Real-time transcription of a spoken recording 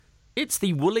It's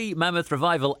the Woolly Mammoth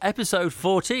Revival, episode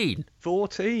 14.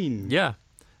 14? Yeah.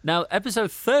 Now,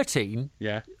 episode 13,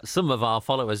 Yeah. some of our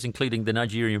followers, including the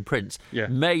Nigerian prince,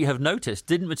 may have noticed,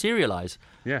 didn't materialise.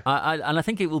 Yeah. And I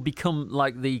think it will become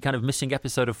like the kind of missing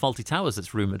episode of Fawlty Towers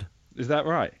that's rumoured. Is that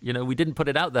right? You know, we didn't put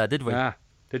it out there, did we?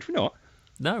 Did we not?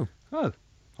 No. Oh,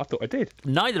 I thought I did.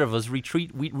 Neither of us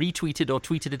retweeted or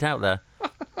tweeted it out there.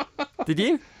 Did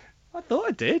you? I thought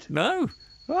I did. No.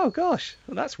 Oh, gosh.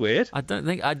 Well, that's weird. I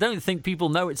don't think people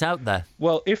know it's out there.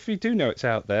 Well, if you do know it's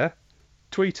out there,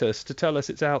 tweet us to tell us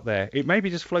it's out there. It may be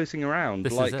just floating around.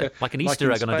 This is it. Like an Easter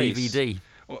egg on a DVD.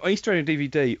 Or Easter egg on a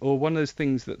DVD, or one of those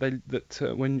things that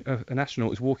when an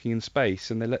astronaut is walking in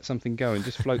space and they let something go and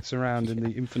just floats around in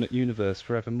the infinite universe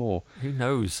forevermore. Who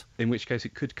knows? In which case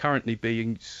it could currently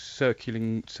be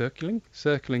circling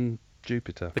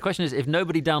Jupiter. The question is, if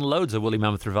nobody downloads a Woolly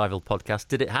Mammoth Revival podcast,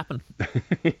 did it happen?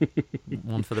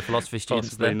 One for the philosophy students.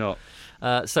 Possibly not.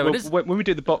 It is. When we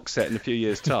do the box set in a few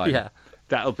years' time, Yeah.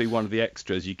 That'll be one of the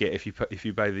extras you get if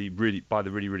you buy the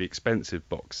really expensive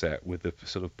box set with the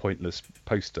sort of pointless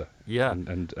poster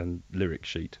and lyric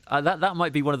sheet. That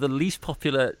might be one of the least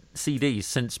popular CDs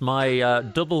since my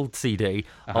double CD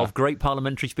of great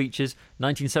parliamentary speeches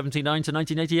 1979 to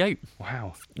 1988.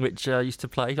 Wow. Which used to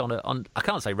play on I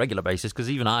can't say regular basis because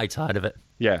even I tired of it.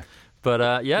 Yeah. But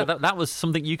that was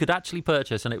something you could actually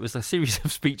purchase, and it was a series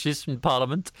of speeches from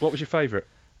Parliament. What was your favourite?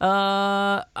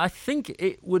 I think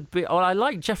it would be. Oh, I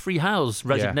like Geoffrey Howe's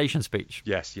resignation speech.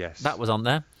 Yes. That was on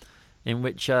there, in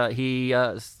which he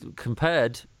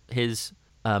compared his.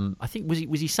 I think was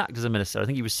he sacked as a minister? I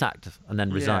think he was sacked and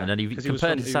then resigned, and he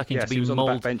compared his sacking to being mauled. He was mauled.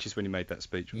 on the backbenches when he made that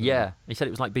speech. Yeah, he said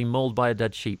it was like being mauled by a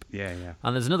dead sheep. Yeah.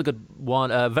 And there's another good one,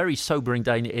 a very sobering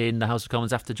day in the House of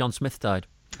Commons after John Smith died.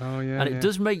 Oh yeah. And it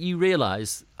does make you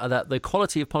realise that the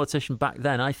quality of politician back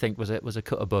then, I think, was a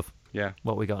cut above. Yeah.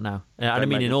 What we got now. And I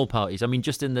mean in all parties. I mean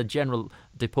just in the general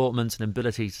deportment and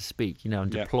ability to speak,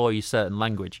 and deploy certain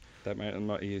language. That made them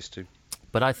like he used to.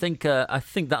 But I think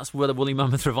that's where the Woolly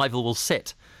Mammoth Revival will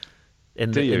sit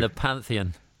in the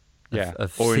pantheon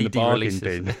of or CD in the bargain releases.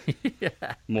 bin. Yeah.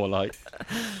 More like.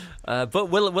 But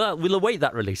we'll await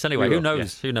that release anyway. Who knows?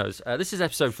 Yes. Who knows? This is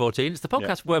episode 14. It's the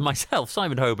podcast where myself,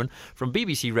 Simon Hoban, from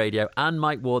BBC Radio, and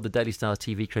Mike Ward, the Daily Star's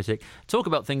TV critic, talk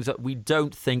about things that we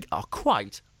don't think are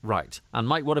quite right. And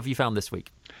Mike, what have you found this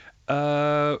week?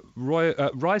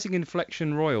 Rising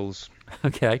inflection royals.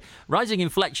 Okay. Rising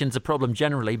inflection's a problem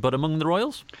generally, but among the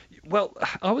royals? Well,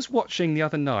 I was watching the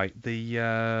other night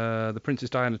the Princess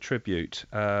Diana tribute,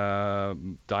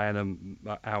 Diana,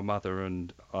 Our Mother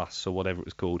and Us, or whatever it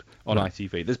was called, on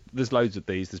ITV. There's loads of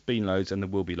these. There's been loads, and there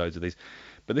will be loads of these.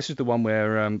 But this is the one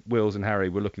where Wills and Harry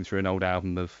were looking through an old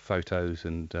album of photos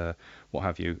and what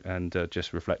have you, and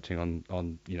just reflecting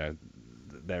on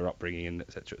their upbringing and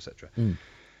etc. etc.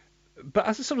 But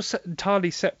as a sort of entirely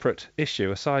separate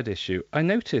issue, a side issue, I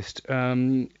noticed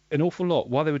an awful lot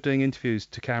while they were doing interviews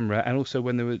to camera, and also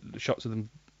when there were shots of them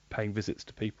paying visits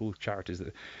to people, charities,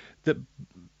 that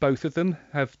both of them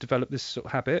have developed this sort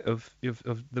of habit of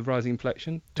the rising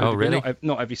inflection. Oh, really?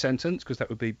 Not every sentence, because that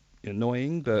would be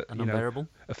annoying, but unbearable.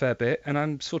 A fair bit. And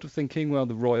I'm sort of thinking, well,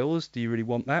 the royals, do you really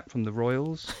want that from the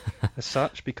royals as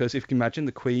such? Because if you can imagine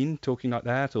the Queen talking like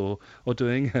that, or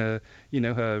doing her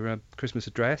Christmas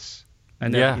address.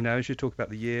 And then, she talk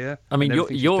about the year. I mean,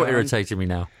 you're irritating me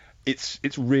now. It's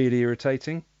really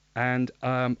irritating, and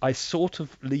I sort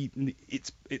of I mean,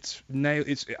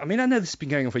 I know this has been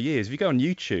going on for years. If you go on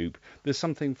YouTube, there's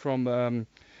something from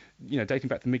dating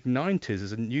back to the mid-90s.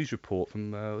 There's a news report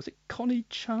from was it Connie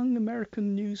Chung,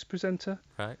 American news presenter,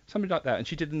 right? Something like that, and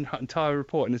she did an entire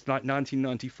report, and it's like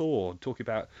 1994, talking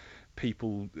about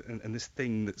people and this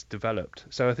thing that's developed.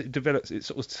 So I think it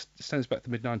sort of stems back to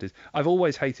the mid-90s. I've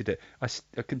always hated it. I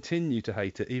continue to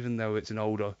hate it, even though it's an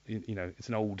older, it's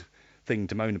an old thing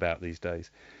to moan about these days.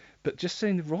 But just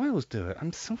seeing the royals do it,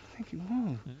 I'm sort of thinking,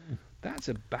 whoa, that's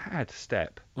a bad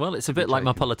step. Well, it's a bit like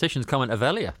my politicians' comment of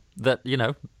earlier, that,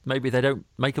 maybe they don't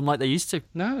make them like they used to.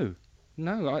 No,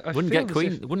 I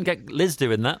wouldn't get Liz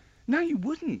doing that. No, you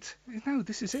wouldn't. No,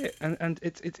 this is it. And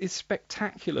it's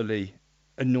spectacularly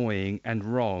annoying and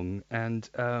wrong, and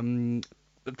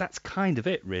that's kind of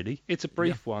it, really. It's a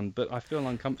brief one, but I feel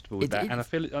uncomfortable with that, and I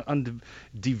feel it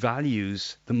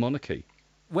devalues the monarchy.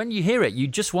 When you hear it, you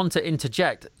just want to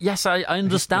interject. Yes, I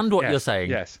understand what you're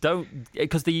saying. Yes. Don't,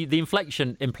 because the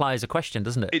inflection implies a question,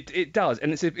 doesn't it? It does,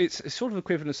 and it's sort of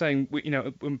equivalent of saying,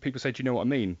 when people say, "Do you know what I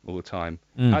mean?" all the time.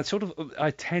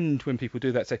 I tend, when people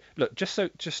do that, say, "Look, just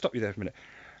stop you there for a minute.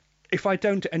 If I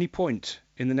don't at any point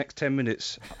in the next 10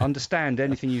 minutes understand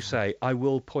anything you say, I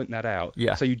will point that out.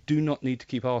 Yeah. So you do not need to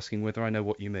keep asking whether I know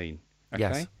what you mean. Okay?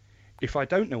 Yes. If I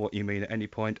don't know what you mean at any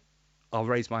point, I'll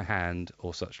raise my hand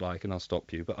or such like, and I'll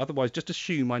stop you. But otherwise, just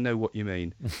assume I know what you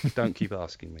mean. Don't keep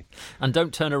asking me. And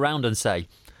don't turn around and say,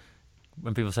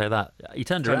 when people say that, he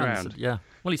turned around. And said, yeah.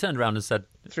 Well, he turned around and said...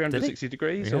 360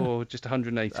 degrees or just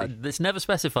 180? It's never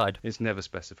specified. It's never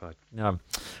specified. No.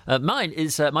 Mine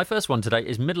is... my first one today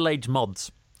is middle-aged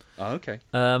mods. Oh, okay.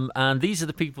 And these are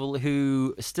the people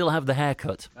who still have the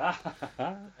haircut.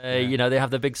 You know, they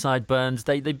have their big sideburns.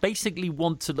 They basically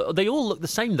want to... They all look the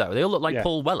same, though. They all look like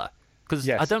Paul Weller. Because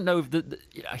I don't know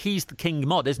if he's the king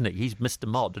mod, isn't he? He's Mr.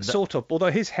 Mod. Sort of. Although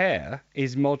his hair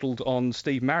is modelled on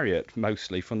Steve Marriott,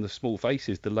 mostly, from the Small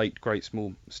Faces, the late, great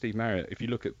small Steve Marriott. If you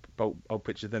look at old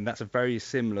pictures, then that's a very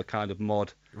similar kind of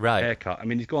mod haircut. I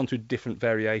mean, he's gone through different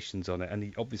variations on it, and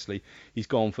he's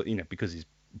gone for, because he's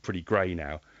pretty grey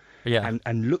now. Yeah,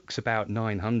 and looks about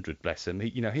 900. Bless him.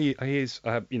 He is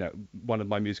one of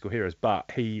my musical heroes.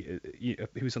 But he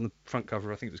was on the front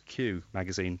cover. I think it was Q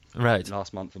magazine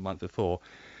last month, the month before,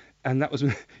 and that was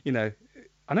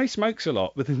I know he smokes a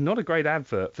lot, but there's not a great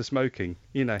advert for smoking.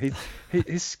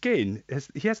 His skin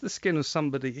he has the skin of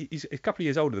somebody. He's a couple of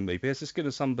years older than me, but he has the skin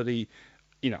of somebody.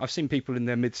 I've seen people in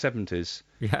their mid-70s.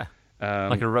 Yeah,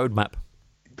 like a roadmap.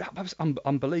 That was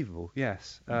unbelievable,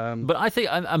 yes. But I think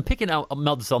I'm picking out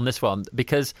mods on this one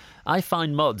because I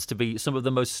find mods to be some of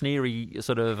the most sneery,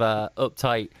 sort of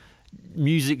uptight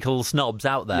musical snobs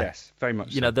out there. Yes, very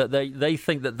much so. They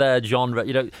think that their genre,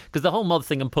 because the whole mod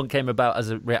thing and punk came about as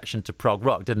a reaction to prog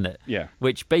rock, didn't it? Yeah.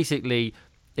 Which basically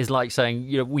is like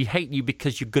saying, we hate you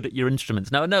because you're good at your instruments.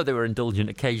 Now, I know they were indulgent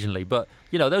occasionally, but,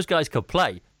 those guys could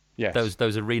play. Yes.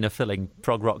 Those arena-filling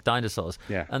prog rock dinosaurs.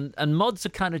 Yeah. And mods are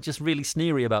kind of just really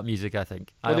sneery about music, I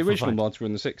think. Well, the original mods were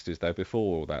in the 60s, though,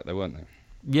 before all that, weren't they?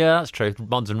 Yeah, that's true.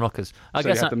 Mods and rockers. I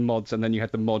guess you had the mods, and then you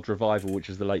had the mod revival, which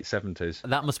was the late 70s.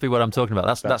 That must be what I'm talking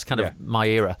about. That's kind of my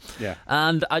era. Yeah.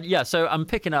 And, so I'm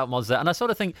picking out mods there, and I sort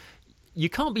of think... You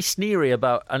can't be sneery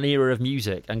about an era of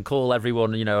music and call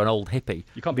everyone, an old hippie.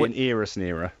 You can't be an era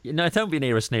sneerer. No, don't be an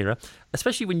era sneerer,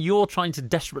 especially when you're trying to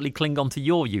desperately cling on to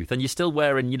your youth and you're still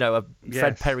wearing, a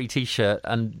Fred Perry T-shirt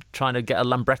and trying to get a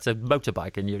Lambretta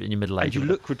motorbike in your middle age. And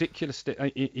you look ridiculous.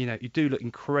 You do look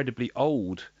incredibly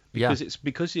old.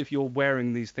 Because if you're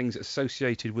wearing these things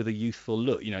associated with a youthful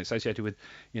look, associated with,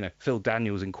 Phil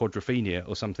Daniels in Quadrophenia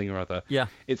or something or other. Yeah.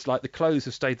 It's like the clothes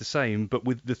have stayed the same, but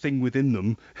with the thing within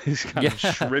them is kind of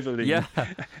shriveling,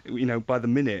 by the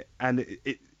minute. And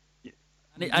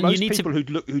most people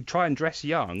who try and dress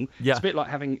young, it's a bit like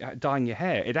dyeing your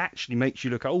hair. It actually makes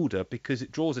you look older because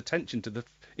it draws attention to the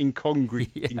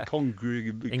incongruity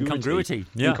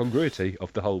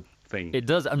of the whole thing. It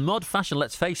does. And mod fashion,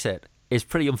 let's face it, is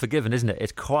pretty unforgiving, isn't it?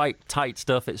 It's quite tight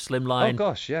stuff. It's slimline. Oh,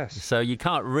 gosh, yes. So you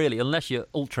can't really, unless you're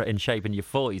ultra in shape in your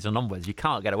 40s and onwards, you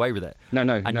can't get away with it. No.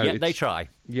 And yet they try.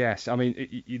 Yes. I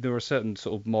mean, there are certain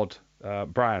sort of mod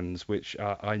brands which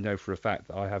I know for a fact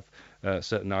that I have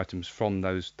certain items from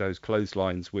those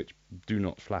clotheslines which do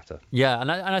not flatter. Yeah,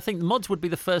 and I think mods would be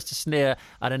the first to sneer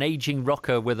at an aging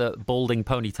rocker with a balding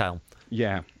ponytail.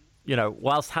 Yeah.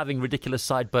 Whilst having ridiculous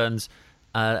sideburns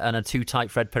and a too tight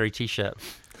Fred Perry T-shirt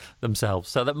themselves.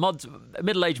 So that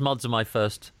middle-aged mods are my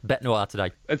first bête noire today.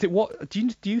 What do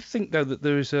you think though that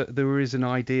there is an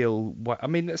ideal? I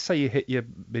mean, let's say you hit your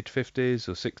mid-50s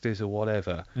or 60s or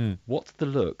whatever. What's the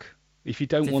look? If you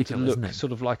don't want to look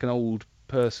sort of like an old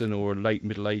person or a late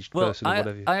middle-aged person or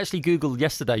whatever. I actually Googled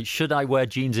yesterday, should I wear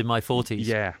jeans in my 40s?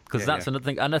 Yeah. Because that's another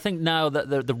thing. And I think now that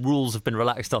the rules have been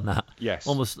relaxed on that. Yes.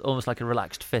 Almost like a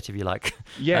relaxed fit, if you like.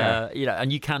 Yeah.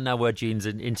 And you can now wear jeans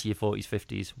into your 40s,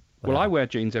 50s. Well, I wear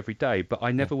jeans every day, but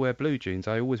I never wear blue jeans.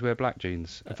 I always wear black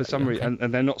jeans. For some reason,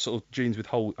 and they're not sort of jeans with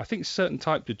holes. I think certain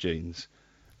types of jeans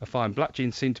are fine. Black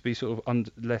jeans seem to be sort of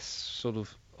less sort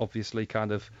of obviously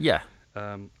kind of... Yeah.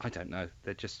 I don't know.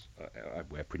 They're just... I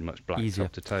wear pretty much black Easier.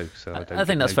 top to toe, so I don't I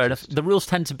think that's fair enough. The rules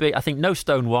tend to be, I think, no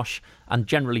stonewash and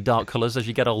generally dark colours as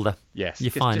you get older. Yes.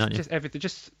 You're fine, aren't you? Just everything.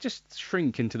 Just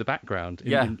shrink into the background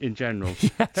in general.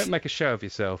 Yes. Don't make a show of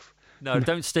yourself. No,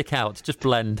 don't stick out. Just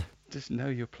blend. Just know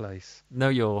your place. Know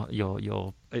your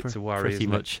it's a worry, pretty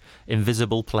much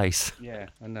invisible place. Yeah,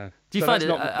 I know. Do you find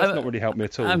that's not really helped me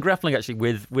at all? I'm grappling actually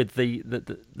with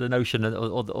the notion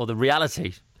or the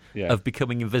reality of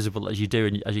becoming invisible as you do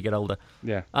as you get older.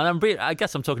 Yeah. And I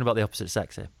guess I'm talking about the opposite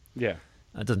sex here. Yeah.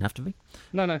 It doesn't have to be.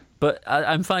 No. But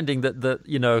I'm finding that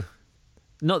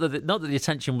not that the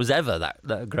attention was ever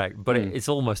that great, but it's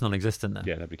almost non-existent now.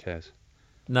 Yeah, nobody cares.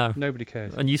 No. Nobody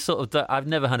cares. And you sort of... I've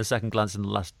never had a second glance in the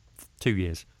last 2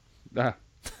 years.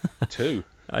 2?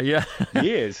 Yeah.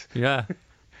 Years? Yeah.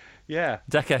 Yeah.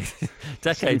 Decades.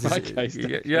 In my case,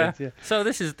 yeah. So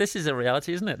this is a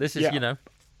reality, isn't it? This is,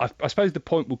 I suppose the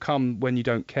point will come when you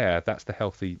don't care. That's the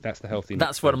healthy. That's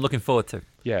what I'm looking forward to.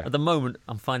 Yeah. At the moment,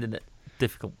 I'm finding it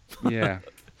difficult. Yeah.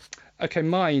 Okay,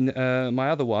 my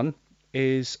other one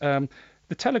is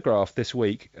the Telegraph this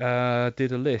week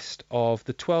did a list of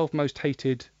the 12 most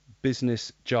hated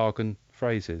business jargon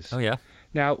phrases. Oh, yeah.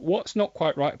 Now, what's not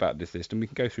quite right about this list, and we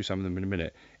can go through some of them in a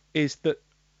minute, is that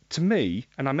to me,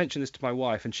 and I mentioned this to my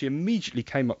wife, and she immediately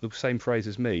came up with the same phrase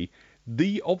as me,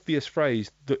 the obvious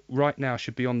phrase that right now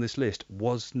should be on this list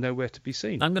was nowhere to be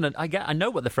seen. I know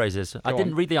what the phrase is. I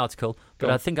didn't read the article, but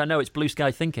I think I know it's blue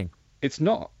sky thinking. It's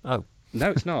not. Oh.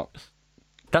 No, it's not.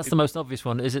 That's the most obvious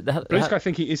one. Is it? Blue sky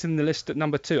thinking is in the list at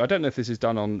number 2. I don't know if this is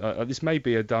done on. This may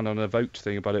be done on a vote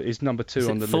thing, but it is number 2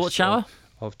 on the Thought list. Shower?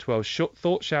 Of 12.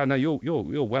 Thought Shower. No,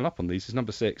 you're well up on these. It's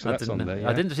number 6. So that's on there. Yeah.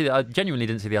 I didn't see that. I genuinely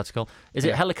didn't see the article. Is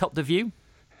it helicopter view?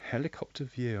 Helicopter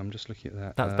view. I'm just looking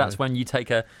at that. That's when you take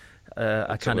a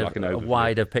kind of a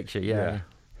wider picture. Yeah.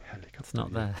 Helicopter. It's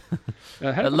not there.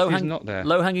 Helicopter is not there.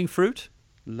 Low hanging fruit.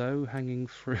 Low hanging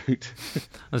fruit.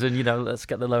 As in, let's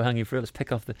get the low hanging fruit. Let's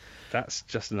pick off the. That's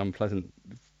just an unpleasant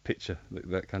picture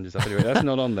that conjures up. Anyway, that's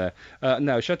not on there.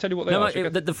 No, should I tell you what they are?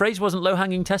 The phrase wasn't low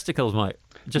hanging testicles, Mike.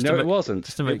 It wasn't.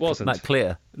 Just to make that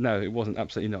clear. No, it wasn't.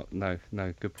 Absolutely not.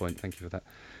 No. Good point. Thank you for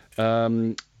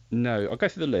that. No, I'll go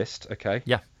through the list. Okay.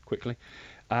 Yeah. Quickly.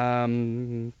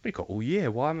 We've got all year.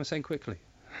 Why am I saying quickly?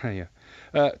 Yeah.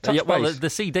 Well, the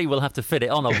CD will have to fit it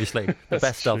on, obviously. The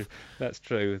best true. of. That's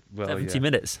true. Well, 70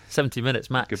 minutes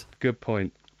max. Good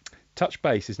point. Touch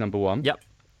base is number 1. Yep.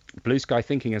 Blue sky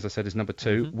thinking, as I said, is number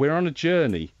 2. Mm-hmm. We're on a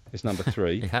journey is number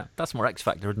 3. Yeah, that's more X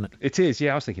Factor, isn't it? It is.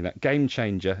 Yeah, I was thinking that. Game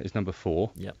changer is number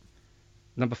 4. Yep.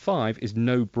 Number 5 is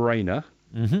no brainer.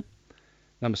 Mm-hmm.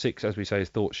 Number 6, as we say, is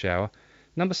thought shower.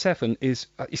 Number 7 is...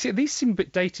 you see, these seem a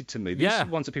bit dated to me. These are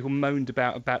the ones that people moaned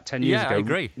about 10 years ago. Yeah, I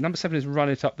agree. Number 7 is run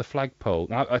it up the flagpole.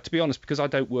 Now, to be honest, because I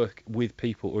don't work with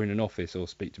people or in an office or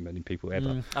speak to many people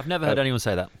ever. I've never heard anyone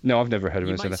say that. No, I've never heard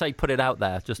anyone say that. You might say put it out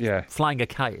there. Just flying a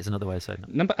kite is another way of saying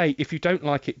that. Number 8, if you don't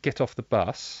like it, get off the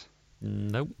bus.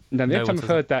 Nope. Now, the only time I've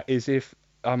heard that is if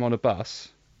I'm on a bus,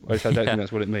 which I don't think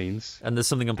that's what it means. And there's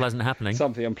something unpleasant happening.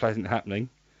 Something unpleasant happening.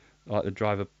 Like the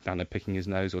driver, I don't know, picking his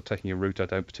nose or taking a route I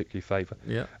don't particularly favour.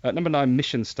 Yeah. Number 9,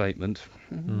 mission statement.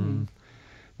 Number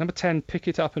 10, pick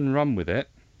it up and run with it.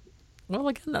 Well,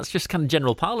 again, that's just kind of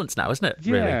general parlance now, isn't it?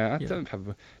 Yeah, really? I don't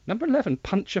have. Number 11,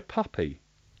 punch a puppy.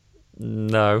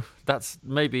 No, that's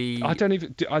maybe. I don't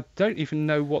even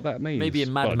know what that means. Maybe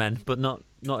in Mad Men, but not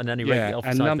in any regular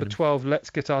office. And number 12, let's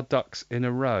get our ducks in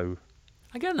a row.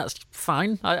 Again, that's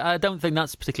fine. I don't think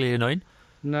that's particularly annoying.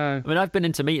 No. I mean, I've been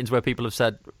into meetings where people have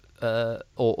said,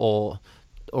 or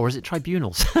is it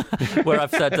tribunals, where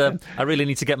I've said, I really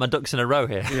need to get my ducks in a row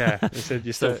here. Yeah, they said,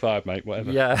 you're still fired, mate,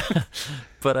 whatever. Yeah,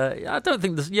 but I don't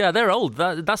think this... Yeah, they're old.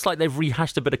 That's like they've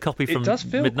rehashed a bit of copy from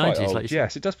mid-90s. Like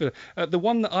yes, it does feel... the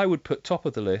one that I would put top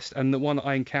of the list, and the one that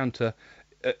I encounter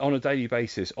on a daily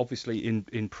basis, obviously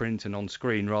in print and on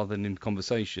screen rather than in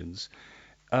conversations,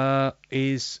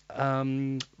 is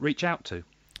reach out to.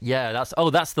 Yeah,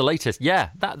 that's the latest. Yeah,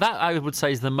 that I would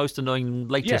say is the most annoying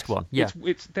latest one. Yeah,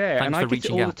 it's there, Thanks and I get it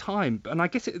all out. the time. And I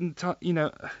get it in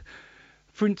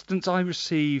for instance, I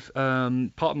receive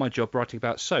part of my job writing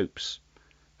about soaps,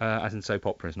 as in soap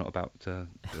operas, not about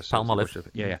Palmolive.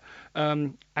 Yeah.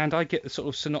 And I get the sort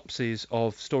of synopses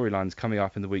of storylines coming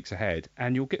up in the weeks ahead,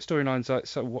 and you'll get storylines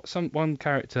like one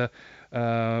character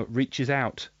reaches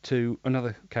out to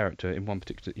another character in one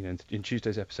particular, in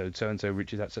Tuesday's episode, so and so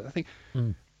reaches out. So I think.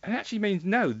 And it actually means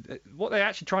no. What they're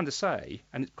actually trying to say,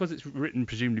 and because it's written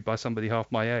presumably by somebody half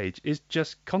my age, is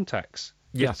just contacts.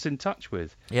 It's in touch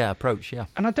with. Yeah, approach. Yeah.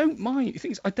 And I don't mind. The thing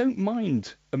is, I don't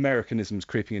mind Americanisms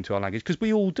creeping into our language because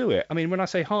we all do it. I mean, when I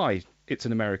say hi, it's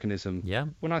an Americanism. Yeah.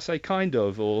 When I say kind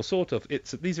of or sort of,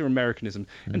 these are Americanisms.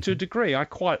 Mm-hmm. And to a degree, I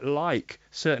quite like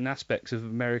certain aspects of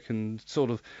American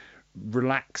sort of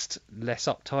relaxed, less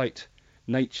uptight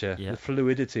nature, the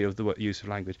fluidity of the use of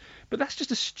language, but that's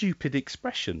just a stupid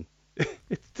expression.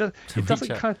 It doesn't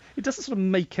sort of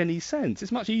make any sense.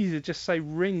 It's much easier to just say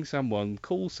ring someone,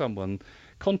 call someone,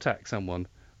 contact someone.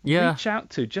 Reach out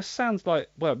to just sounds like,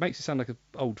 well, it makes it sound like an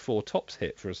old Four Tops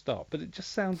hit for a start, but it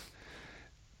just sounds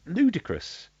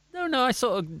ludicrous. No,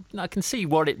 I can see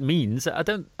what it means. I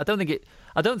don't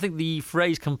think the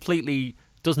phrase completely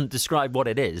doesn't describe what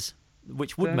it is,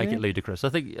 which would make it ludicrous. I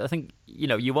think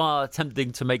you are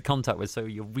attempting to make contact with, so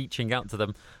you're reaching out to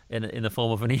them in the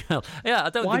form of an email. Yeah, I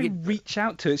don't Why think reach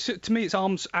out to it? To me, it's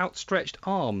arms, outstretched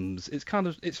arms. It's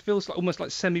it feels like almost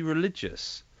like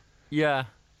semi-religious. Yeah.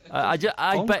 I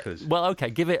bet. Well, okay,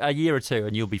 give it a year or two,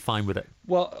 and you'll be fine with it.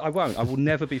 Well, I won't. I will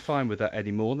never be fine with that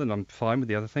any more than I'm fine with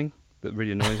the other thing. that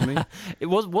really annoys me. It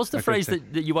was the phrase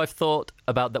that your wife thought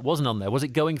about that wasn't on there. Was it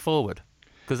going forward?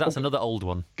 Because that's another old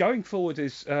one. Going forward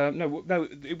is no.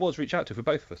 It was reach out to for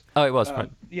both of us. Oh, it was right.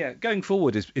 Yeah, going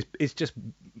forward is just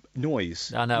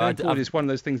noise. I know. Going forward is one of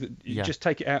those things that you just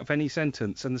take it out of any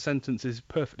sentence, and the sentence is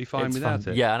perfectly fine without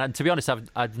it. Yeah, and to be honest,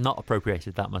 I've not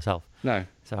appropriated that myself. No.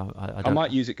 So I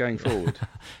might use it going forward.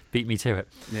 Beat me to it.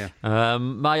 Yeah.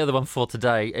 My other one for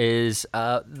today is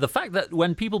the fact that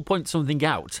when people point something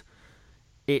out,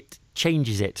 it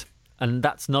changes it. And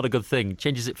that's not a good thing.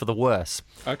 Changes it for the worse.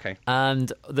 Okay.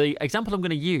 And the example I'm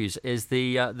going to use is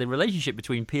the relationship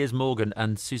between Piers Morgan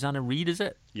and Susanna Reid, is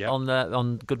it? Yeah.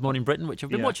 On Good Morning Britain, which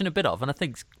I've been watching a bit of, and I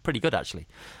think it's pretty good, actually.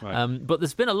 Right. But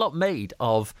there's been a lot made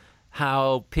of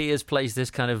how Piers plays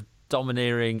this kind of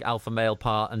domineering alpha male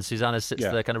part, and Susanna sits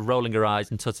there kind of rolling her eyes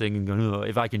and tutting and going, oh,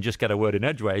 if I can just get a word in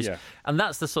edgeways. Yeah. And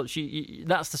that's the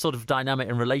sort of dynamic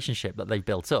and relationship that they've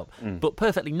built up. But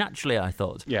perfectly naturally, I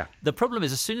thought. Yeah. The problem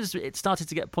is, as soon as it started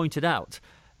to get pointed out,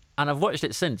 and I've watched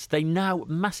it since, they now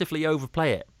massively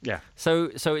overplay it. Yeah. So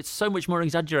it's so much more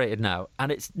exaggerated now,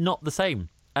 and it's not the same.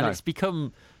 And it's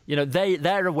become,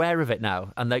 they're aware of it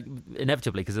now, and they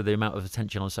inevitably, because of the amount of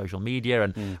attention on social media,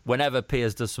 and whenever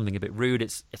Piers does something a bit rude,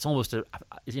 it's almost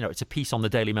it's a piece on the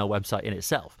Daily Mail website in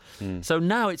itself. So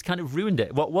now it's kind of ruined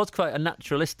it. What was quite a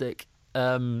naturalistic,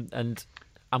 and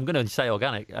I'm going to say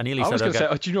organic. I nearly said organic. I was going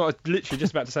to say, do you know what? I was literally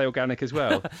just about to say organic as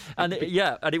well. and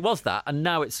it was that, and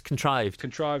now it's contrived.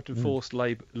 Contrived and forced,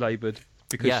 laboured.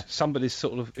 Because somebody's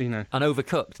sort of, And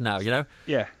overcooked now,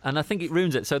 Yeah. And I think it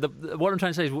ruins it. So what I'm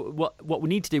trying to say is what we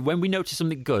need to do, when we notice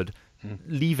something good,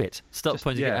 leave it. Stop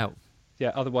pointing it out.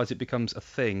 Yeah, otherwise it becomes a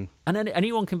thing. And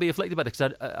anyone can be afflicted by it.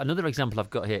 Because another example I've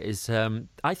got here is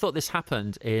I thought this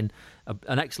happened in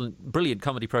an excellent, brilliant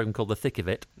comedy programme called The Thick of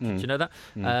It. Do you know that?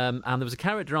 And there was a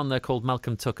character on there called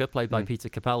Malcolm Tucker, played by Peter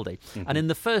Capaldi. And in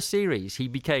the first series, he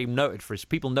became noted for his...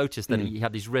 People noticed that he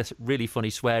had this really funny,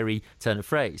 sweary turn of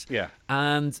phrase. Yeah.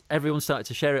 And everyone started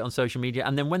to share it on social media.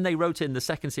 And then when they wrote in the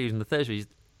second series and the third series,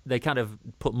 they kind of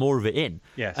put more of it in.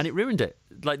 Yes. And it ruined it.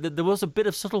 Like, there was a bit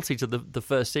of subtlety to the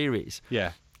first series.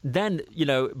 Yeah. Then,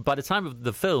 by the time of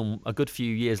the film, a good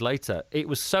few years later, it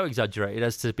was so exaggerated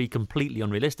as to be completely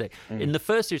unrealistic. In the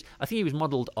first series, I think he was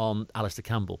modelled on Alistair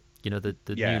Campbell, the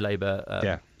New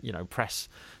Labour press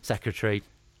secretary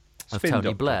of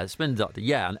Tony Blair. Spin doctor,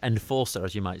 and enforcer,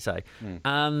 as you might say.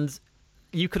 And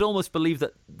you could almost believe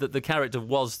that the character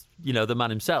was, the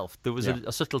man himself. There was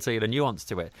a subtlety and a nuance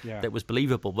to it that was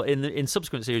believable. But in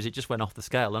subsequent series, it just went off the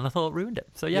scale, and I thought it ruined it.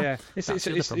 So, it's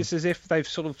as if they've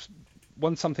sort of...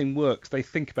 Once something works, they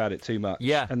think about it too much,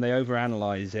 and they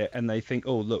overanalyze it, and they think,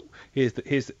 "Oh, look, here's,"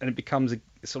 and it becomes a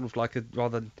sort of like a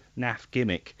rather naff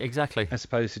gimmick, exactly, as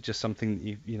opposed to just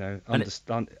something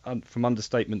from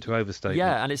understatement to overstatement.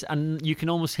 Yeah, and you can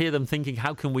almost hear them thinking,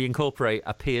 "How can we incorporate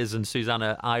a Piers and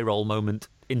Susanna eye roll moment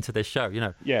into this show?"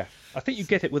 Yeah, I think you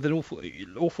get it with an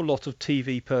awful lot of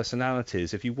TV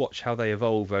personalities if you watch how they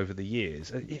evolve over the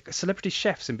years. Celebrity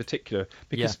chefs in particular,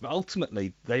 because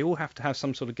ultimately they all have to have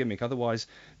some sort of gimmick. Otherwise,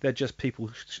 they're just people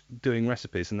doing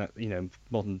recipes, and that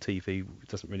modern TV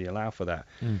doesn't really allow for that.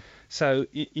 So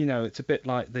it's a bit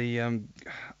like the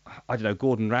I don't know,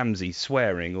 Gordon Ramsay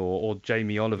swearing, or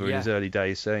Jamie Oliver in his early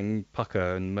days saying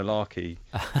pucker and malarkey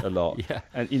a lot.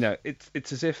 And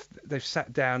it's as if they've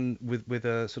sat down with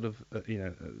a sort of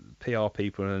PR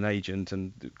people and an agent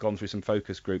and gone through some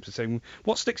focus groups and saying,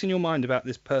 what sticks in your mind about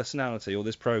this personality or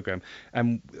this program?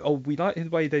 And we like the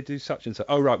way they do such and such.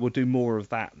 Oh right, we'll do more of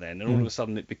that then. And all of a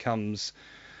sudden it becomes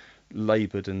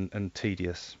laboured and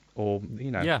tedious, or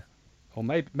or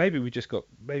maybe we're just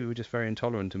very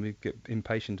intolerant and we get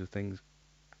impatient of things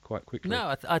quite quickly.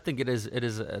 No, I think it is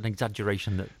an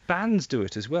exaggeration that bands do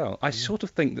it as well. I sort of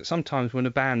think that sometimes when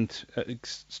a band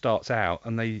starts out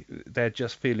and they're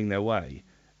just feeling their way,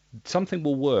 something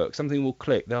will work, something will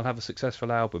click, they'll have a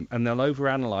successful album, and they'll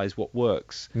overanalyze what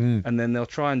works, and then they'll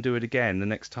try and do it again the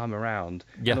next time around.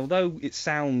 And although it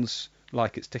sounds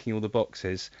like it's ticking all the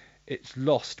boxes, it's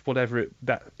lost whatever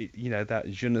that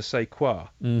je ne sais quoi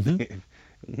that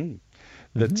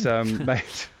made.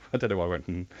 I don't know why I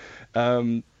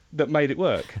went that made it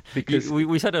work, because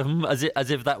we said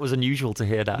as if that was unusual to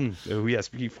hear that. Oh yes,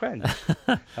 you friends.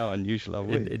 How unusual are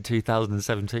we in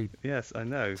 2017? Yes, I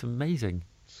know. It's amazing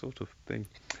sort of thing.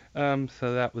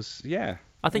 So that was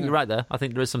I think you're right there. I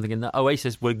think there is something in that.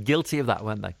 Oasis were guilty of that,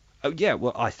 weren't they? Oh yeah,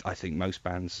 well I think most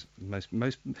bands,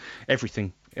 most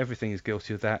everything is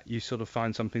guilty of that. You sort of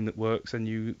find something that works and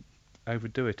you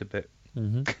overdo it a bit.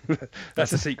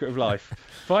 That's the secret of life.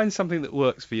 Find something that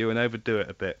works for you and overdo it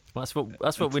a bit. That's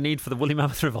what we need for the Woolly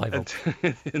Mammoth Revival.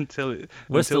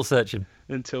 We're still searching.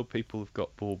 Until people have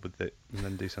got bored with it, and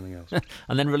then do something else.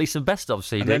 And then release a best-of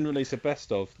CD. And then release a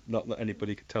best-of, not that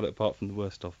anybody could tell it apart from the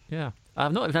worst-of. Yeah.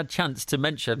 I've not even had a chance to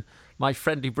mention my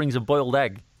friend who brings a boiled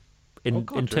egg in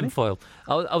tinfoil.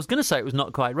 Really? I was going to say it was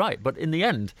not quite right, but in the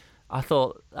end, I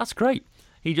thought, that's great.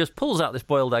 He just pulls out this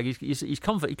boiled egg. He's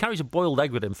comfort. He carries a boiled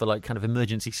egg with him for like kind of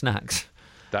emergency snacks.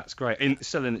 That's great.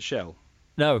 Still in its shell?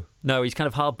 No, he's kind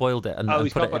of hard-boiled it. And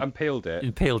peeled it?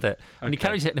 And peeled it. Okay. And he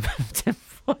carries it in a tin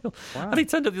foil. Wow. And he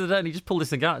turned up the other day and he just pulled this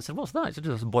thing out and said, what's that? He said,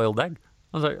 it's a boiled egg.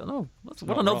 I was like, oh,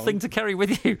 what an odd thing to carry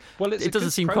with you. Well, it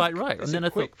doesn't seem quite right. It's a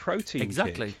quick protein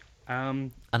exactly. kick.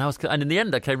 And in the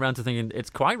end, I came around to thinking it's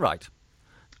quite right.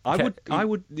 I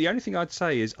would. The only thing I'd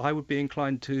say is I would be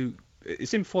inclined to.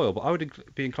 It's in foil, but I would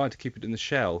be inclined to keep it in the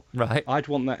shell. Right. I'd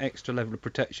want that extra level of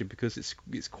protection because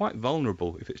it's quite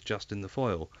vulnerable if it's just in the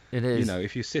foil. It is. You know,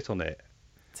 if you sit on it.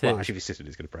 Well, actually, if you sit on it,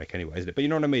 it's going to break anyway, isn't it? But you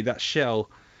know what I mean. That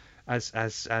shell, as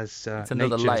nature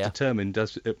has determined,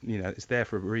 does it's there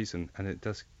for a reason, and it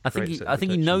does. I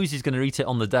think he knows he's going to eat it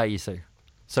on the day. You see,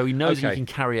 so he knows he can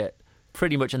carry it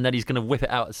pretty much, and then he's going to whip it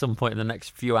out at some point in the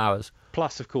next few hours.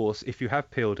 Plus, of course, if you have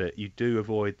peeled it, you do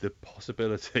avoid the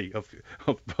possibility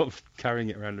of carrying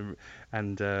it around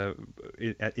and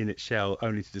in its shell,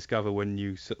 only to discover when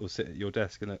you sort of sit at your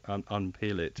desk and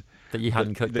unpeel it that you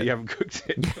hadn't cooked it. That you haven't cooked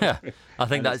it. Yeah, I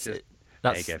think that's egg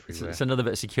it's another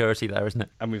bit of security there, isn't it?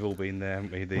 And we've all been there,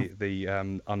 haven't we?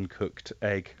 The uncooked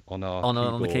egg on our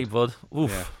on the keyboard.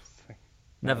 Oof. Yeah.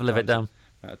 Never live it down.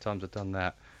 At times I've done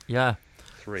that. Yeah.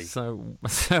 3. So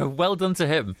well done to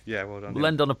him. Yeah, well done. We'll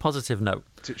end on a positive note.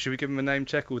 Should we give him a name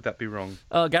check, or would that be wrong?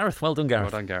 Gareth. Well done,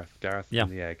 Gareth. Well done, Gareth. Gareth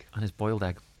and the egg. And his boiled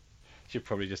egg. Should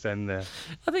probably just end there.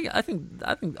 I think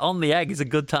on the egg is a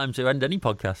good time to end any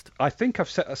podcast. I think I've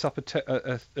set us up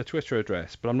a Twitter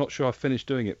address, but I'm not sure I've finished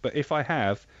doing it. But if I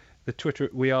have, the Twitter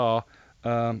we are,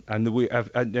 and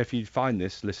if you find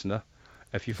this, listener.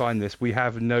 If you find this, we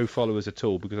have no followers at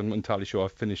all because I'm not entirely sure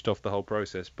I've finished off the whole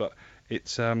process. But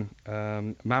it's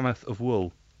Mammoth of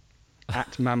Wool,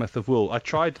 at Mammoth of Wool. I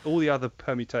tried all the other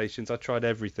permutations. I tried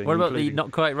everything. What about the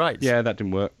not quite right? Yeah, that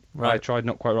didn't work. Right. I tried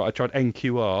not quite right. I tried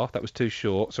NQR. That was too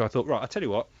short. So I thought, right, I'll tell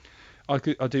you what. I'll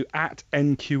do at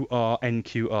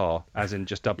NQR, as in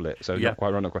just double it. So not quite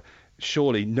right, not quite.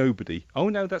 Surely nobody. Oh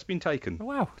no, that's been taken.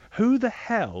 Wow. Who the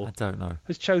hell? I don't know.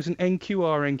 Has chosen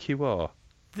NQR?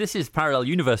 This is parallel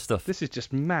universe stuff. This is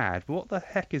just mad. What the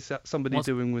heck is somebody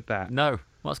doing with that? No.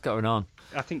 What's going on?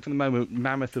 I think for the moment,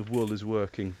 Mammoth of Wool is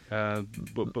working.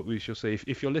 But we shall see.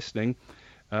 If you're listening,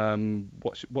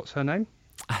 what's her name?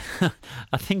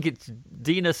 I think it's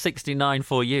Dina69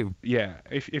 for you. Yeah.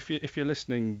 If you're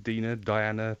listening, Dina,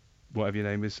 Diana, whatever your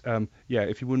name is,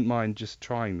 if you wouldn't mind just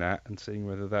trying that and seeing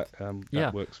whether that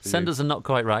works for you. Send us a not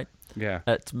quite right. Yeah.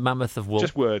 At Mammoth of Wool.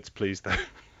 Just words, please, though.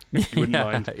 If you wouldn't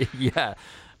mind. Yeah.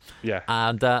 Yeah.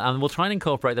 And we'll try and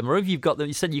incorporate them. Or if you've got them,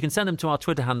 you can send them to our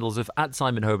Twitter handles of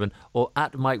 @SimonHoban or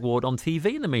 @Mike Ward on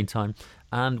TV in the meantime.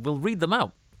 And we'll read them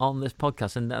out on this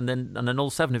podcast. And then all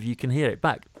 7 of you can hear it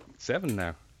back. 7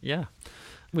 now. Yeah.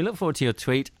 We look forward to your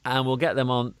tweet, and we'll get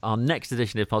them on our next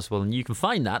edition if possible. And you can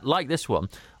find that, like this one,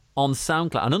 on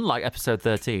SoundCloud. And unlike episode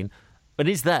 13, it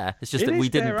is there. It's just that we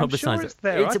didn't publicise it. It's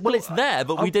there. It's there,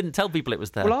 but we didn't tell people it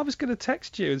was there. Well, I was going to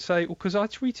text you and say, because I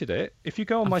tweeted it. If you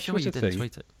go on my Twitter you didn't thing,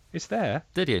 tweet it. It's there.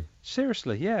 Did you?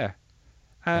 Seriously, yeah.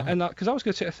 And because I was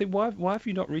going to say, I think, why have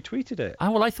you not retweeted it?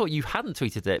 Oh, well, I thought you hadn't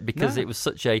tweeted it because it was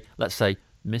such a, let's say,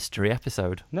 mystery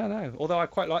episode. No. Although I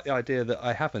quite like the idea that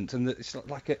I haven't, and that it's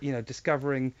like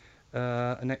discovering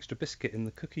an extra biscuit in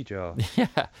the cookie jar.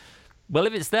 Yeah. Well,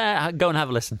 if it's there, go and have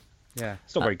a listen. Yeah,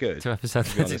 it's not very good. 2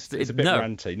 episodes. To be honest. It's a bit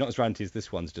ranty. Not as ranty as this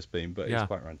one's just been, but it's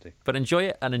quite ranty. But enjoy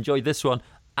it and enjoy this one.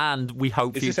 And we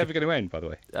hope. Is this ever going to end, by the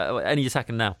way? Any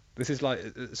second now. This is like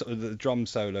sort of the drum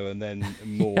solo and then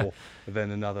more,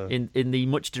 then another. In the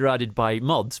much derided by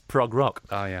mods prog rock.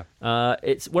 Oh yeah.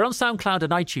 We're on SoundCloud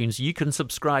and iTunes. You can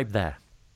subscribe there.